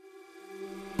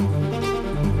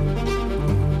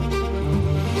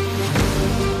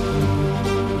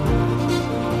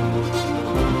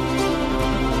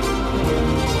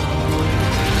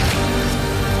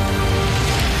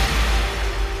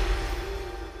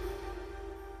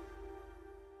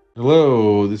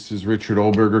Hello, this is Richard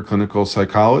Olberger, clinical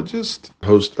psychologist,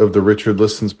 host of the Richard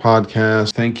Listens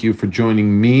podcast. Thank you for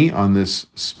joining me on this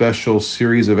special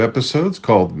series of episodes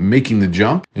called Making the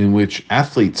Jump, in which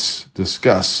athletes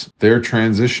discuss their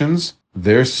transitions,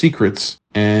 their secrets,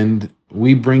 and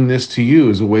we bring this to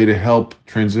you as a way to help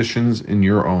transitions in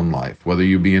your own life. Whether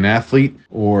you be an athlete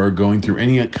or going through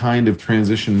any kind of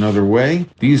transition another way,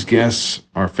 these guests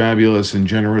are fabulous and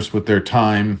generous with their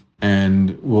time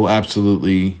and will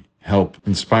absolutely help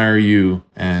inspire you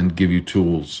and give you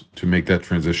tools to make that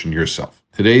transition yourself.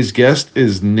 Today's guest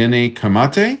is Nene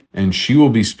Kamate, and she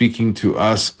will be speaking to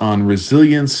us on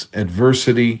resilience,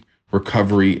 adversity,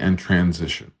 recovery, and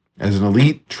transition. As an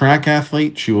elite track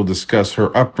athlete, she will discuss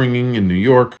her upbringing in New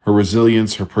York, her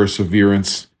resilience, her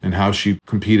perseverance, and how she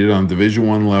competed on Division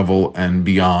I level and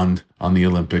beyond on the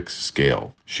Olympics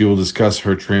scale. She will discuss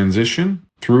her transition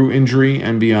through injury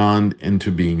and beyond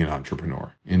into being an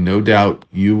entrepreneur. And no doubt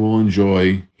you will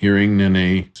enjoy hearing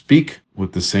Nene speak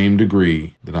with the same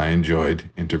degree that I enjoyed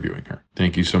interviewing her.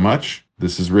 Thank you so much.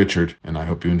 This is Richard, and I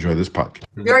hope you enjoy this podcast.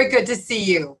 Very good to see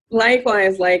you.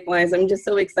 Likewise. I'm just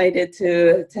so excited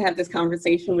to have this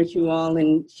conversation with you all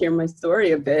and share my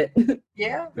story a bit.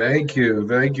 Yeah. Thank you.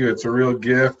 It's a real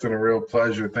gift and a real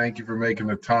pleasure. Thank you for making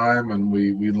the time. And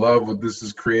we love what this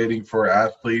is creating for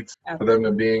athletes, for them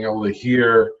to being able to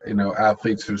hear,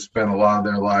 athletes who spent a lot of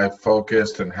their life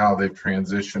focused and how they've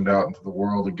transitioned out into the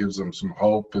world. It gives them some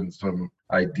hope and some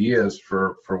ideas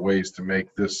for ways to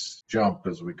make this jump,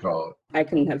 as we call it. I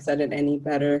couldn't have said it any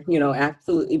better.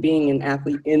 Absolutely being an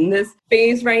athlete in this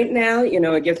phase right now,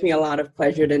 it gives me a lot of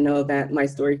pleasure to know that my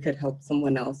story could help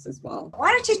someone else as well.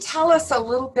 Why don't you tell us a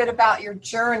little bit about your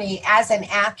journey as an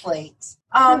athlete?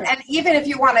 And even if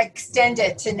you want to extend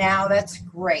it to now, that's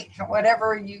great.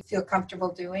 Whatever you feel comfortable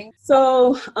doing.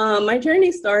 So my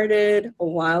journey started a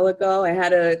while ago. I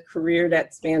had a career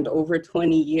that spanned over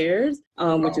 20 years,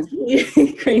 which is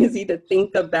really crazy to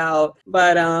think about.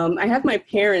 But I have my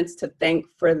parents to thank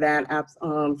for that,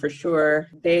 for sure.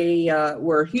 They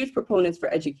were huge proponents for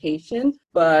education,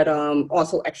 but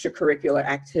also extracurricular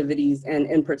activities and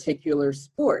in particular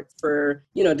sports for,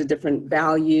 the different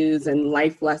values and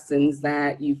life lessons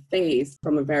that you face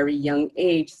from a very young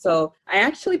age. So I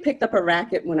actually picked up a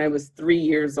racket when I was 3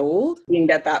 years old, being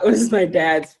that was my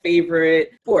dad's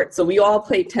favorite sport. So we all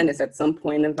played tennis at some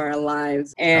point in our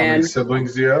lives. And how many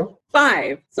siblings do you have?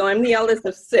 5. So I'm the eldest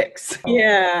of 6.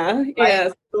 Yeah.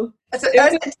 So It's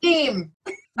a team.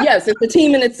 Yes, it's a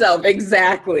team in itself.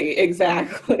 Exactly.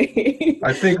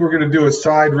 I think we're going to do a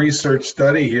side research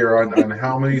study here on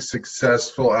how many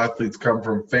successful athletes come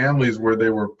from families where they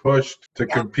were pushed to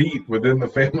compete within the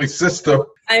family system.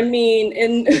 I mean,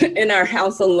 in our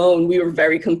house alone, we were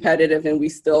very competitive, and we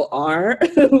still are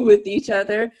with each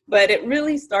other. But it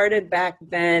really started back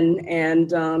then.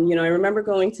 And, I remember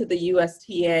going to the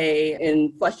USTA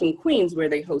in Flushing, Queens, where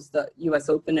they host the US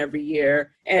Open every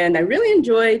year. And I really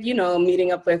enjoyed,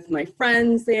 meeting up with my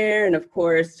friends there. And of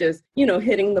course, just,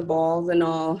 hitting the balls and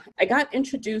all. I got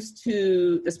introduced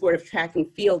to the sport of track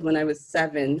and field when I was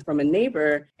 7 from a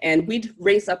neighbor. And we'd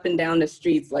race up and down the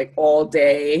streets like all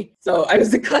day. So I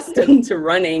was accustomed to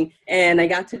running, and I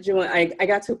got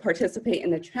to participate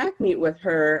in a track meet with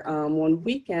her one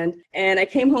weekend, and I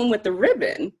came home with the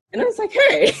ribbon. And I was like,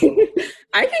 hey,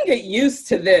 I can get used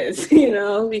to this,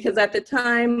 because at the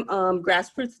time,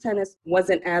 grassroots tennis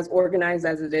wasn't as organized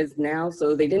as it is now.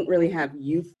 So they didn't really have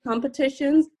youth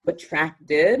competitions, but track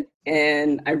did.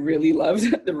 And I really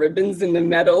loved the ribbons and the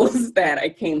medals that I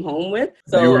came home with.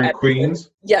 So you were in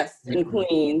Queens? Yes, in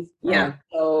Queens. Yeah.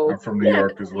 So I'm from New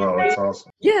York as well. That's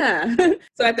awesome. Yeah.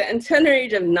 So at the tender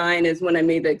age of 9 is when I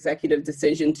made the executive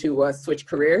decision to switch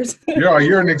careers. Yeah,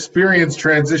 you're an experienced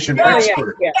transition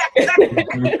expert. Yeah.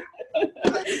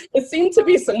 It seemed to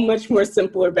be so much more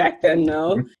simpler back then,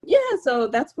 though. Yeah, so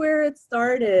that's where it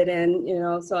started.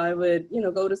 And, so I would,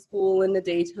 go to school in the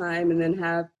daytime and then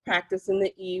have practice in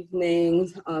the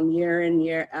evenings, year in,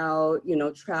 year out,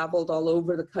 traveled all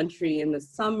over the country in the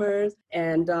summers.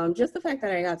 And just the fact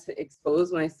that I got to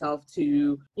expose myself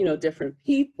to, different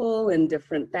people and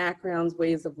different backgrounds,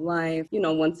 ways of life,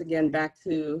 once again, back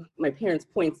to my parents'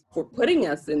 points for putting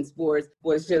us in sports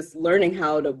was just learning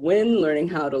how to win, learning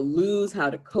how to lose, how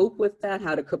to cope with that,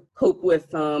 how to cope with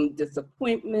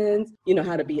disappointments,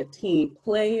 how to be a team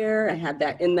player. I had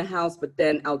that in the house, but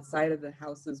then outside of the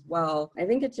house as well. I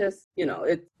think it it just,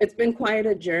 it's been quite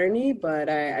a journey, but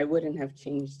I wouldn't have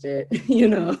changed it,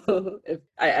 if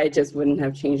I just wouldn't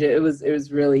have changed it. It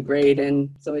was really great. And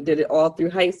so I did it all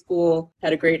through high school,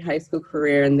 had a great high school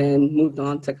career, and then moved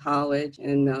on to college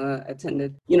and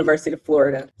attended University of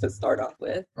Florida to start off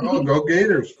with. Oh, go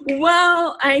Gators.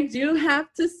 Well, I do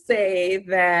have to say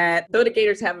that though the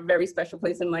Gators have a very special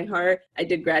place in my heart, I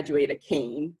did graduate at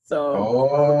Kane. So.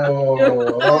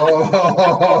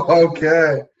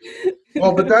 Okay.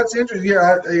 Well, but that's interesting.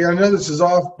 Yeah, I know this is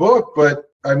off book, but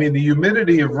I mean, the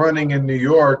humidity of running in New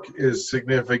York is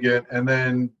significant. And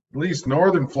then at least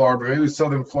northern Florida, maybe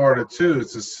southern Florida too,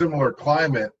 it's a similar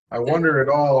climate. I wonder at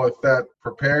all if that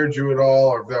prepared you at all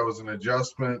or if that was an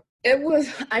adjustment.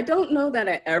 I don't know that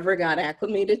I ever got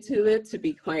acclimated to it, to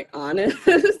be quite honest.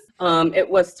 It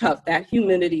was tough. That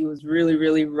humidity was really,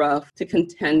 really rough to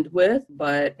contend with,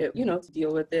 but to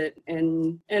deal with it.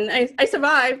 And I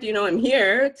survived, I'm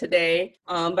here today.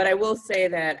 But I will say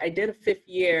that I did a 5th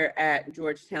year at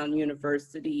Georgetown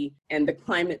University, and the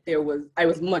climate there I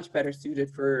was much better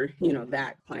suited for,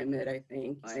 that climate, I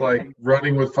think. It's like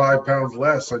running with 5 pounds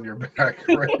less on your back,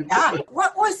 right? Yeah.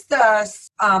 What was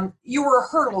you were a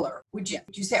hurdler, would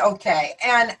you say? Okay.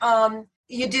 And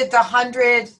you did the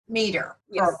 100-meter.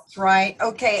 Yes. Right.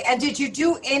 Okay. And did you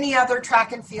do any other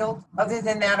track and field other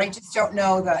than that? I just don't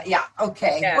know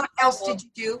Okay. Yeah. What else did you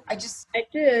do? I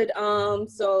did.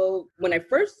 So when I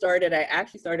first started, I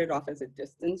actually started off as a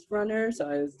distance runner. So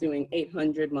I was doing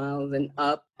 800 miles and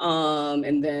up.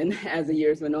 And then as the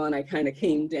years went on, I kind of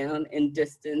came down in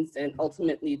distance and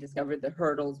ultimately discovered the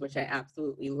hurdles, which I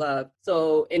absolutely loved.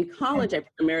 So in college, I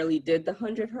primarily did the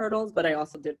 100 hurdles, but I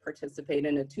also did participate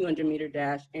in a 200-meter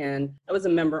dash. And I was a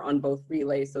member on both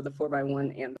relays, so the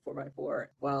 4x1 and the 4x4 as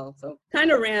well. So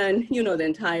kind of ran, the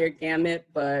entire gamut,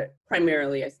 but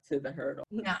primarily I stood the hurdle.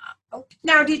 Yeah. Okay.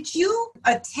 Now, did you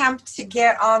attempt to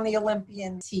get on the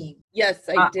Olympian team? Yes,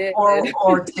 I did.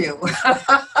 Or two.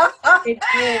 I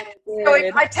did.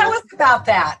 So tell us about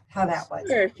that, how that was.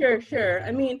 Sure.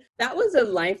 I mean, that was a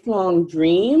lifelong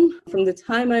dream from the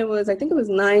time I think it was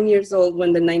 9 years old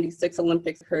when the 96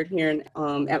 Olympics occurred here in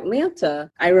Atlanta.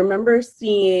 I remember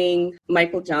seeing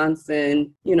Michael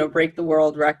Johnson, break the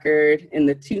world record in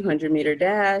the 200-meter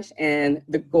dash and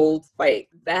the gold spike.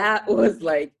 That was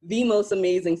like the most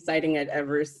amazing sighting I'd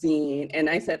ever seen. And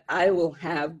I said, I will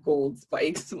have gold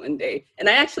spikes one day. And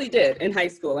I actually did. In high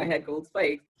school, I had gold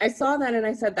spikes. I saw that and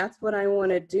I said, that's what I want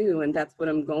to do. And that's what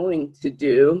I'm going to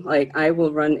do. Like, I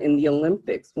will run in the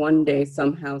Olympics one day,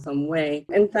 somehow, some way.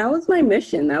 And that was my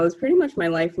mission. That was pretty much my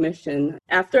life mission.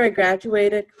 After I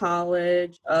graduated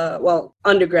college,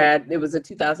 undergrad, it was a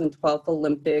 2012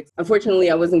 Olympics.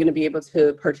 Unfortunately, I wasn't going to be able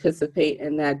to participate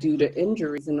in that due to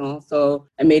injuries and all. So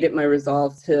I made it my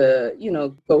resolve to,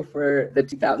 go for the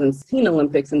 2016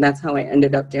 Olympics. And that's how I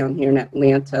ended up down here in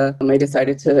Atlanta. I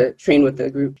decided to train with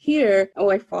the group here.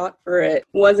 I fought for it.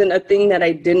 Wasn't a thing that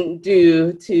I didn't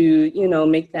do to,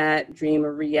 make that dream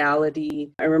a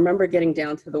reality. I remember getting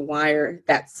down to the wire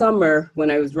that summer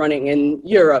when I was running in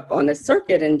Europe on a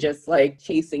circuit and just like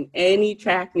chasing any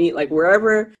track meet, like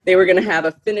wherever they were going to have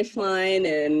a finish line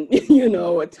and,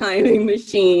 a timing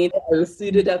machine. I was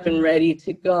suited up and ready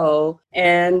to go.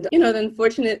 And, the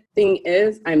unfortunate thing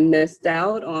is I missed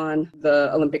out on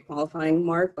the Olympic qualifying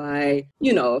mark by,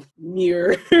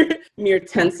 mere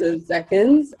tenths of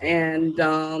seconds. And,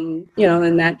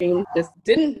 and that dream just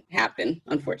didn't happen,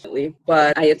 unfortunately.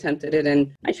 But I attempted it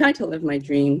and I tried to live my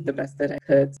dream the best that I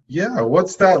could. Yeah.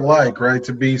 What's that like, right?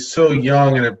 To be so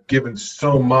young and have given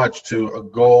so much to a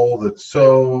goal that's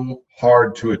so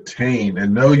hard to attain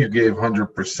and know you gave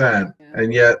 100%.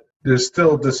 And yet there's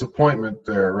still disappointment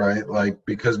there, right? Like,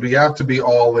 because we have to be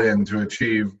all in to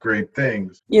achieve great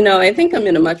things. I think I'm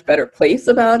in a much better place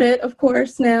about it, of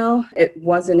course, now. It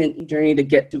wasn't an easy journey to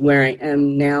get to where I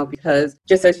am now because,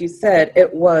 just as you said,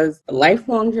 it was a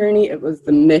lifelong journey. It was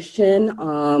the mission.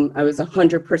 I was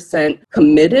 100%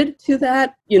 committed to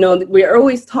that. We're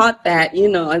always taught that,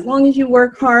 as long as you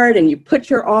work hard and you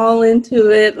put your all into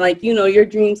it, like, your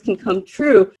dreams can come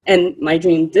true. And my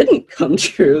dream didn't come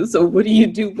true. So what do you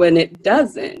do when it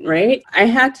doesn't, right? I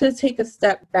had to take a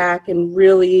step back and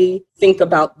really think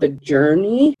about the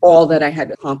journey, all that I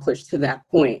had accomplished to that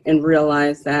point, and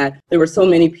realize that there were so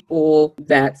many people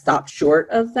that stopped short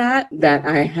of that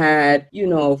I had,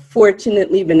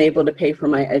 fortunately been able to pay for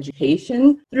my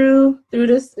education through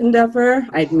this endeavor.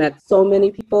 I'd met so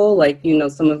many people, like,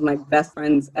 some of my best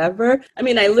friends ever. I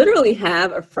mean, I literally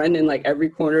have a friend in like every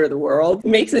corner of the world. It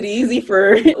makes it easy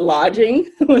for lodging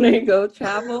when I go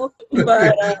travel.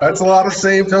 But that's a lot of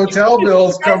saved hotel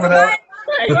bills coming out.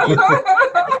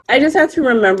 I just had to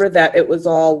remember that it was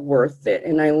all worth it.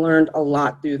 And I learned a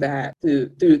lot through that, through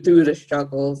the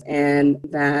struggles, and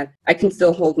that I can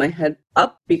still hold my head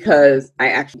up because I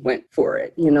actually went for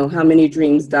it. You know, how many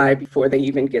dreams die before they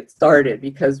even get started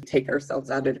because we take ourselves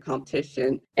out of the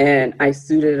competition. And I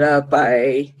suited up,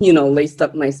 I, laced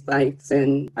up my spikes,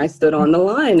 and I stood on the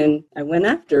line and I went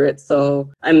after it. So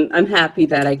I'm happy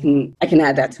that I can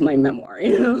add that to my memoir,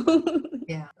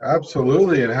 Yeah.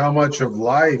 Absolutely. And how much of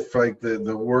life, like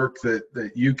the work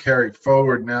that you carry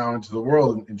forward now into the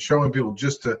world and showing people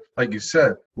just to, like you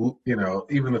said,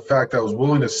 even the fact I was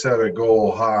willing to set a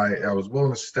goal high, I was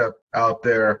willing to step out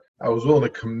there, I was willing to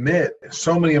commit.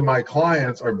 So many of my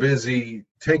clients are busy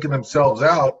taking themselves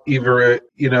out, either,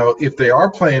 if they are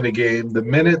playing a game, the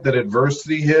minute that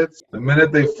adversity hits, the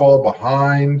minute they fall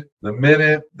behind, the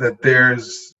minute that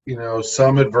there's,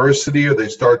 some adversity, or they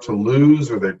start to lose,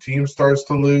 or their team starts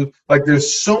to lose. Like,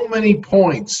 there's so many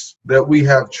points that we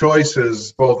have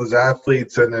choices, both as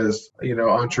athletes and as,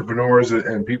 entrepreneurs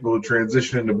and people who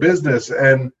transition into business.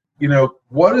 And,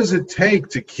 what does it take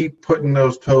to keep putting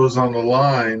those toes on the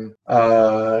line?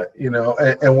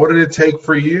 And what did it take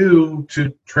for you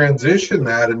to transition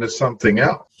that into something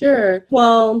else? Sure.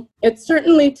 Well, it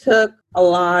certainly took a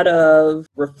lot of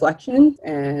reflection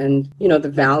and, the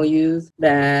values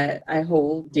that I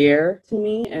hold dear to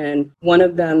me. And one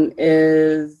of them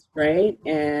is right?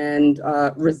 And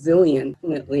resilient,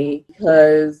 definitely,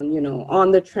 because,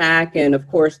 on the track and, of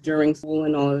course, during school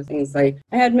and all those things, like,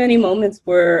 I had many moments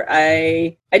where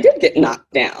I did get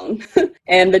knocked down.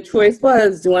 And the choice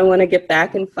was, do I want to get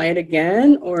back and fight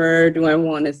again, or do I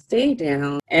want to stay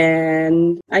down?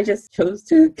 And I just chose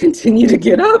to continue to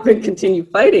get up and continue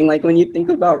fighting. Like, when you think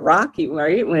about Rocky,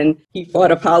 right? When he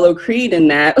fought Apollo Creed in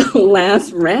that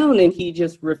last round and he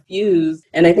just refused.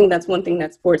 And I think that's one thing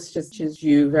that sports just teaches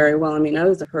you very well. I mean, I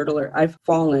was a hurdler. I've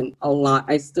fallen a lot.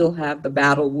 I still have the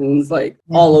battle wounds like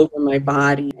all over my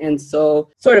body. And so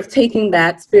sort of taking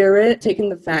that spirit, taking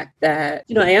the fact that,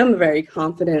 I am a very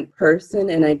confident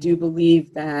person, and I do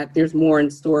believe that there's more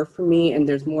in store for me and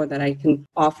there's more that I can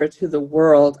offer to the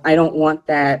world. I don't want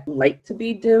that light to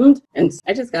be dimmed. And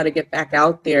I just got to get back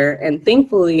out there. And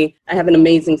thankfully, I have an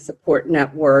amazing support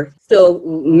network. Still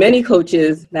many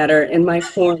coaches that are in my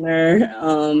corner,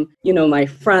 my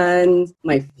friends,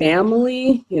 my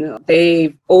family,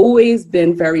 they've always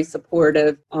been very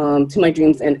supportive to my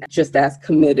dreams and just as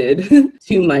committed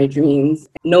to my dreams.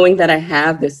 Knowing that I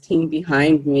have this team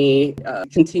behind me,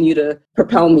 continue to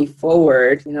propel me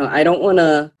forward. I don't want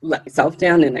to let myself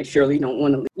down, and I surely don't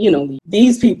want to, leave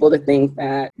these people to think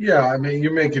that. Yeah, I mean,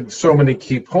 you're making so many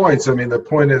key points. I mean, the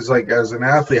point is, like, as an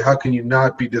athlete, how can you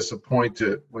not be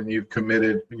disappointed when you've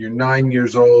committed, when you're 9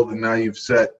 years old and now you've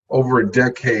set over a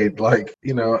decade? Like,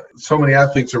 so many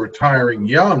athletes are retiring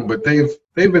young, but they've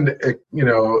been,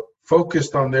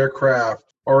 focused on their craft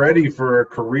already for a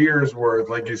career's worth.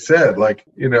 Like you said, like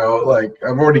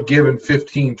I've already given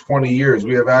 15, 20 years.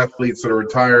 We have athletes that are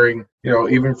retiring,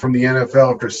 even from the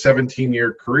NFL after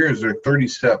 17-year careers, they're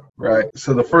 37, right?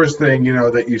 So the first thing,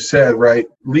 that you said, right,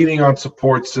 leaning on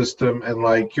support system, and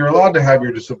like, you're allowed to have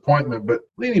your disappointment, but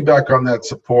leaning back on that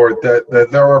support, that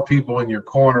there are people in your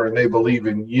corner and they believe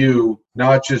in you,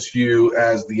 not just you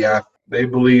as the athlete. They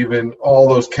believe in all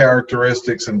those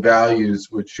characteristics and values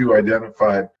which you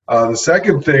identified. The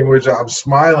second thing, which I'm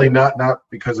smiling, not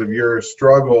because of your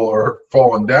struggle or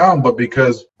falling down, but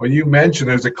because when you mentioned,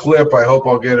 there's a clip, I hope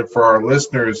I'll get it for our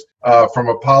listeners, from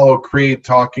Apollo Creed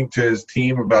talking to his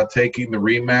team about taking the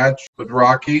rematch with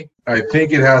Rocky. I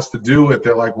think it has to do with,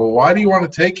 they're like, well, why do you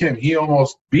want to take him? He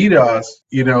almost beat us.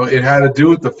 It had to do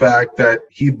with the fact that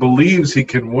he believes he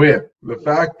can win. The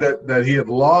fact that he had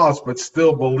lost but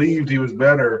still believed he was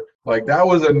better, like, that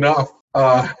was enough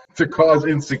to cause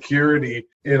insecurity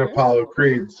in Apollo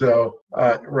Creed. So,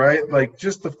 right, like,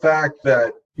 just the fact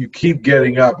that you keep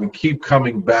getting up and keep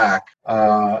coming back,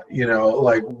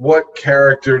 like, what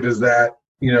character does that,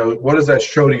 what does that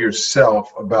show to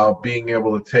yourself about being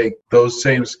able to take those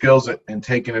same skills and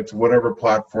taking it to whatever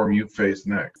platform you face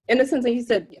next? In the sense that you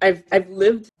said, I've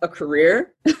lived a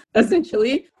career,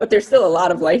 essentially, but there's still a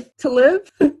lot of life to live.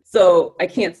 So I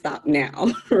can't stop now,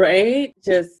 right?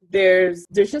 There's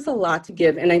just a lot to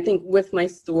give. And I think with my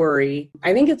story,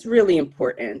 I think it's really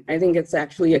important. I think it's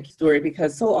actually a story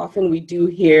because so often we do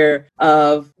hear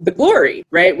of the glory,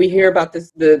 right? We hear about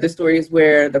the stories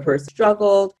where the person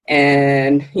struggled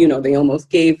and, they almost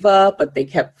gave up, but they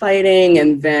kept fighting.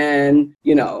 And then,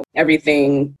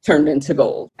 everything turned into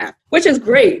gold, which is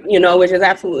great, which is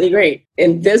absolutely great.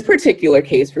 In this particular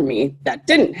case for me, that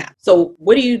didn't happen. So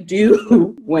what do you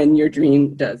do when your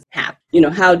dream does happen?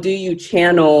 how do you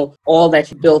channel all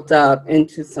that you built up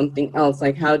into something else?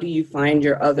 Like, how do you find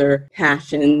your other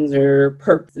passions or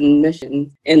purpose and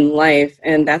missions in life?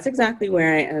 And that's exactly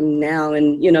where I am now.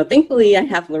 And, thankfully I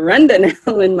have Lorenda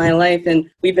now in my life, and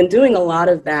we've been doing a lot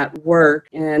of that work.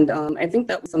 And I think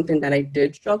that was something that I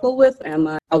did struggle with. Am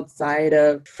I outside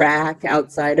of track,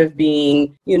 outside of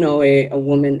being, a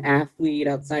woman athlete,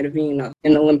 outside of being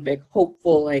an Olympic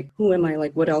hopeful? Like, who am I?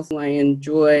 Like, what else do I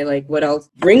enjoy? Like, what else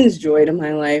brings joy to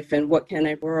my life, and what can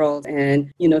I world?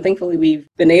 And, thankfully we've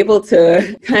been able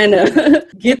to kind of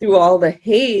get through all the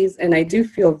haze. And I do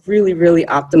feel really, really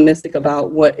optimistic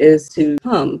about what is to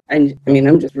come. And I mean,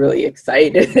 I'm just really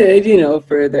excited,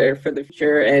 for the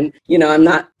future. And, I'm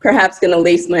not perhaps going to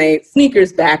lace my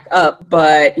sneakers back up,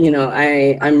 but,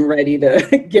 I'm ready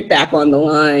to get back on the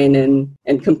line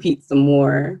and compete some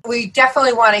more. We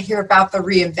definitely want to hear about the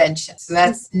reinvention. So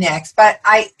that's next. But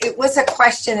it was a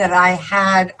question that I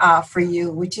had for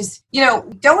you, which is,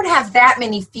 don't have that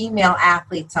many female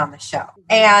athletes on the show.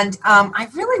 And I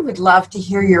really would love to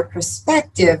hear your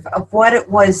perspective of what it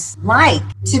was like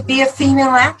to be a female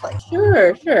athlete.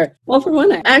 Sure. Well, for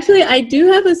one, I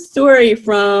do have a story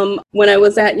from when I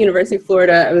was at University of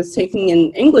Florida. I was taking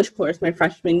an English course my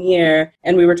freshman year,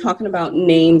 and we were talking about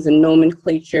names and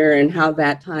nomenclature and how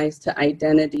that ties to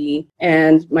identity.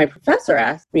 And my professor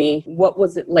asked me, what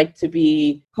was it like to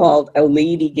be called a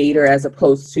lady gator as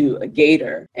opposed to a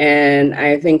gator? And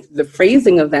I think the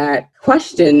phrasing of that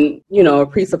question,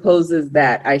 presupposes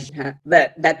that I should have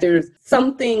that there's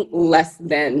something less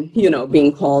than,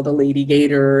 being called a lady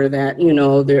gator, or that,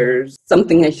 there's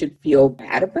something I should feel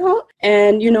bad about.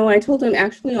 And, I told him,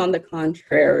 actually, on the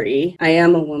contrary, I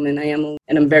am a woman.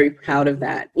 And I'm very proud of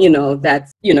that.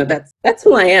 That's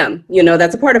who I am.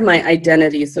 That's a part of my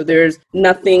identity. So there's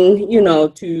nothing,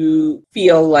 to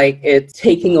feel like it's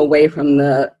taking away from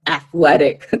the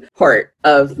athletic part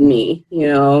of me.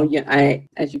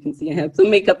 As you can see, I have some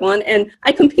makeup on, and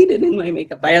I competed in my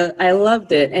makeup. I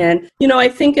loved it. And, I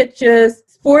think it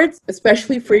just, sports,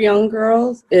 especially for young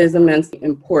girls, is immensely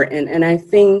important. And I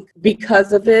think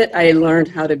because of it, I learned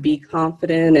how to be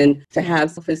confident and to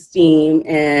have self-esteem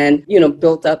and,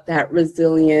 built up that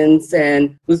resilience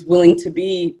and was willing to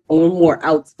be a little more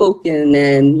outspoken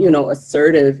and,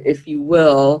 assertive, if you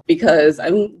will, because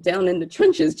I'm down in the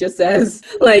trenches just as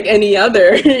like any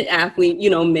other athlete,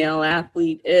 male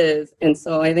athlete is. And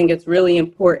so I think it's really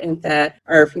important that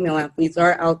our female athletes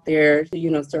are out there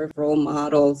to, serve role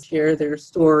models, share their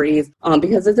stories,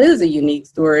 because it is a unique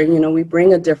story. We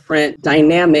bring a different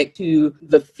dynamic to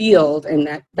the field,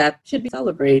 and that should be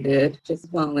celebrated just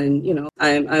as well. And,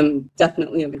 I'm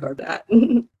definitely a big part of that.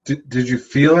 Did you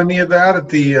feel any of that at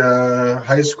the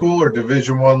high school or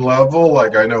Division I level?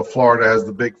 Like, I know Florida has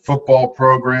the big football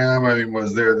program. I mean,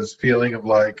 was there this feeling of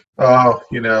like,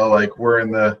 like we're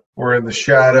in the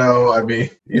shadow? I mean,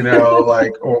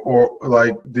 like, or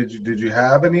like, did you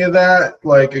have any of that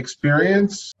like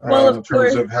experience in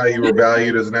terms of how you were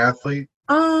valued as an athlete?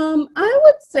 I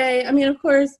would say, of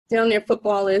course, down there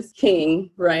football is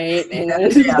king, right? And I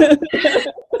think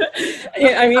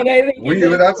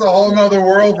that's a whole nother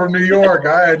world from New York.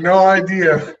 I had no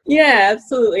idea. Yeah,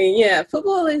 absolutely. Yeah,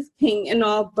 football is king and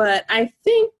all, but I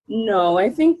think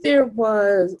there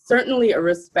was certainly a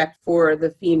respect for the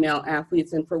female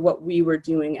athletes and for what we were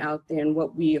doing out there and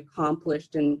what we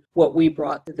accomplished and what we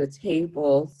brought to the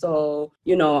table. So,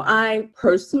 I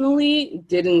personally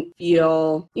didn't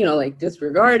feel, like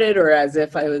disregarded or as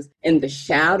if I was in the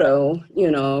shadow,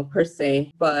 per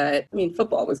se. But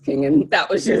football was king, and that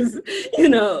was just,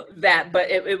 that. But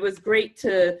it was great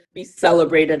to be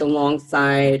celebrated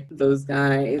alongside those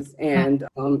guys. And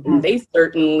they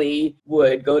certainly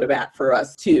would go to bat for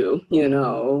us too,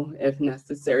 if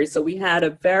necessary. So we had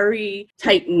a very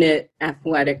tight-knit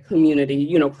athletic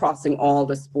community, crossing all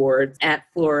the sports. At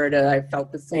Florida, I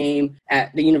felt the same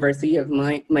at the University of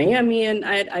Miami, and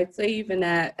I'd say even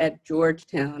at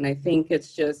Georgetown. I think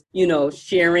it's just,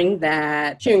 sharing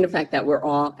the fact that we're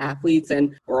all athletes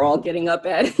and we're all getting up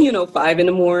at, 5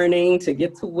 a.m. to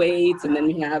get to weights. And then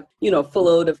we have, full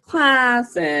load of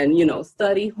class and,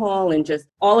 study hall and just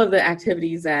all of the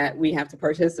activities that we have to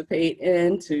participate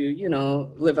in to,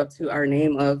 live up to our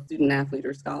name of student athlete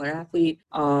or scholar athlete.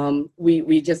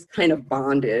 We just kind of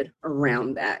bonded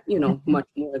around that, much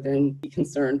more than be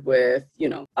concerned with,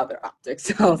 other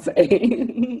optics, I'll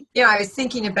say. Yeah, I was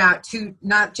thinking about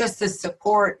not just the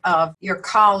support of your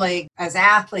colleague as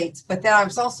athletes, but then I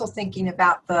was also thinking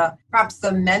about the perhaps the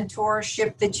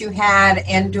mentorship that you had,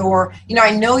 and or,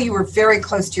 I know you were very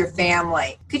close to your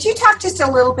family. Could you talk just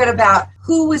a little bit about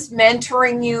who was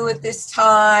mentoring you at this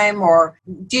time, or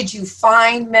did you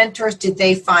find mentors? Did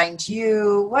they find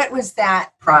you? What was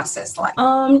that process like?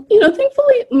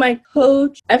 Thankfully, my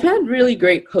coach, I've had really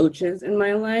great coaches in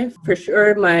my life. For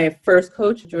sure, my first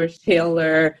coach, George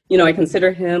Taylor, I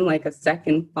consider him like a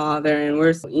second father, and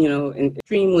we're,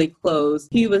 extremely close.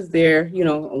 He was there,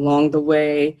 along the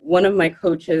way. One of my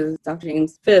coaches, Dr.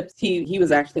 James Phipps, he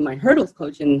was actually my hurdles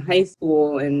coach in high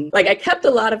school. And I kept a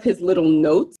lot of his little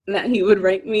notes that he would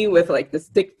write me with the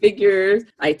stick figures.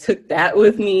 I took that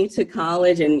with me to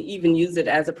college and even used it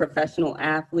as a professional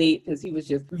athlete, because he was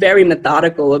just very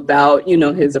methodical about,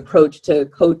 his approach to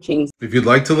coaching. If you'd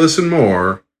like to listen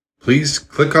more, please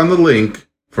click on the link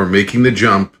for Making the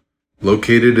Jump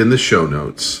located in the show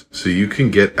notes so you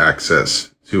can get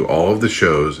access to all of the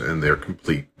shows and their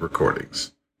complete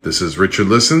recordings. This is Richard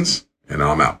Listens, and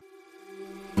I'm out.